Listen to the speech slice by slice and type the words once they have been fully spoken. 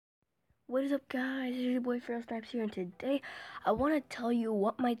What is up, guys? It's your boy Feral Snipes here, and today I want to tell you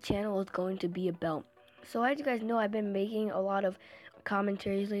what my channel is going to be about. So as you guys know, I've been making a lot of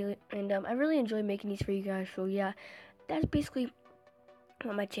commentaries lately, and I really enjoy making these for you guys. So yeah, that's basically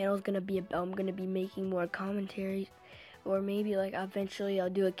what my channel is going to be about. I'm going to be making more commentaries, or maybe like eventually I'll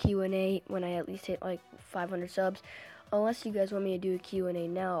do a Q&A when I at least hit like 500 subs. Unless you guys want me to do a Q&A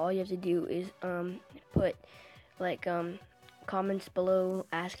now, all you have to do is put like comments below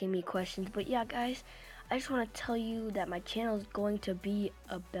asking me questions. But yeah, guys, I just want to tell you that my channel is going to be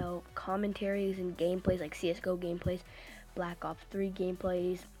about commentaries and gameplays, like CSGO gameplays, Black Ops 3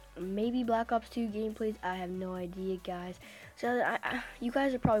 gameplays, maybe Black Ops 2 gameplays. I have no idea, guys. So you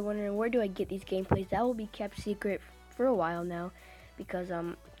guys are probably wondering, where do I get these gameplays? That will be kept secret for a while now, because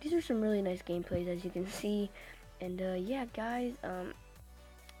these are some really nice gameplays, as you can see. And yeah, guys,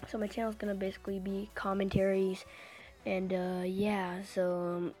 so my channel is gonna basically be commentaries. And yeah,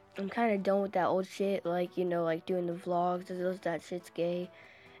 so I'm kind of done with that old shit, like, you know, like doing the vlogs. That shit's gay.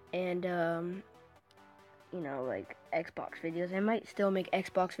 And you know, like Xbox videos. I might still make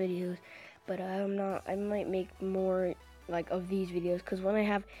Xbox videos, but I'm not. I might make more like of these videos, because when I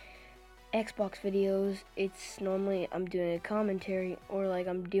have Xbox videos, it's normally I'm doing a commentary, or like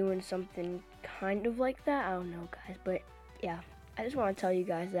I'm doing something kind of like that. I don't know, guys, but yeah, I just want to tell you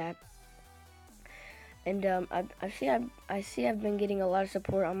guys that. And I see I've been getting a lot of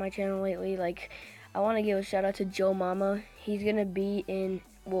support on my channel lately. Like, I want to give a shout out to Joe Mama. He's gonna be in.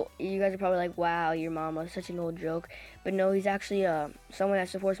 Well, you guys are probably like, "Wow, your mama," such an old joke. But no, he's actually someone that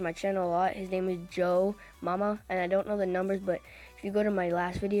supports my channel a lot. His name is Joe Mama, and I don't know the numbers, but if you go to my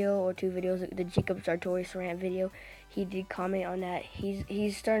last video or two videos, the Jacob Sartorius rant video, he did comment on that.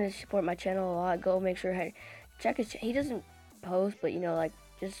 He's starting to support my channel a lot. Go make sure check his. He doesn't post, but you know, like,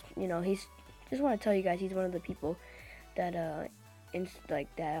 just, you know, he's. Just want to tell you guys, he's one of the people that I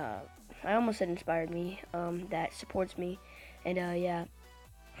almost said inspired me, that supports me. And yeah,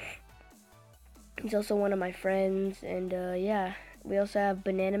 he's also one of my friends. And yeah, we also have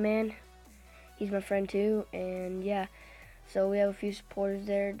Banana Man. He's my friend too. And yeah, so we have a few supporters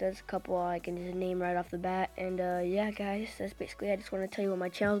there. There's a couple I can just name right off the bat. And yeah, guys, that's basically. I just want to tell you what my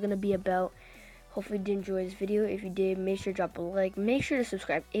channel is gonna be about. Hopefully you did enjoy this video. If you did, make sure to drop a like. Make sure to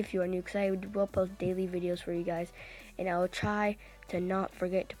subscribe if you are new, because I will post daily videos for you guys. And I will try to not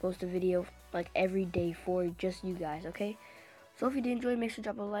forget to post a video like every day for just you guys, okay? So if you did enjoy, make sure to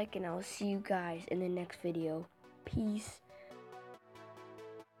drop a like, and I will see you guys in the next video. Peace.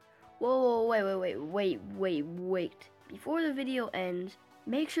 Whoa, wait. Before the video ends,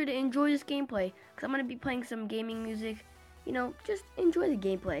 make sure to enjoy this gameplay, because I'm going to be playing some gaming music. You know, just enjoy the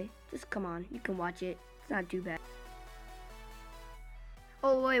gameplay. Just come on, you can watch it. It's not too bad.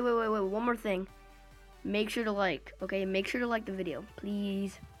 Oh, wait, one more thing. Make sure to like, okay? Make sure to like the video,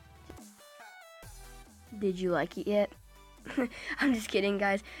 please. Did you like it yet? I'm just kidding,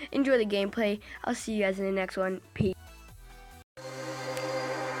 guys. Enjoy the gameplay. I'll see you guys in the next one. Peace.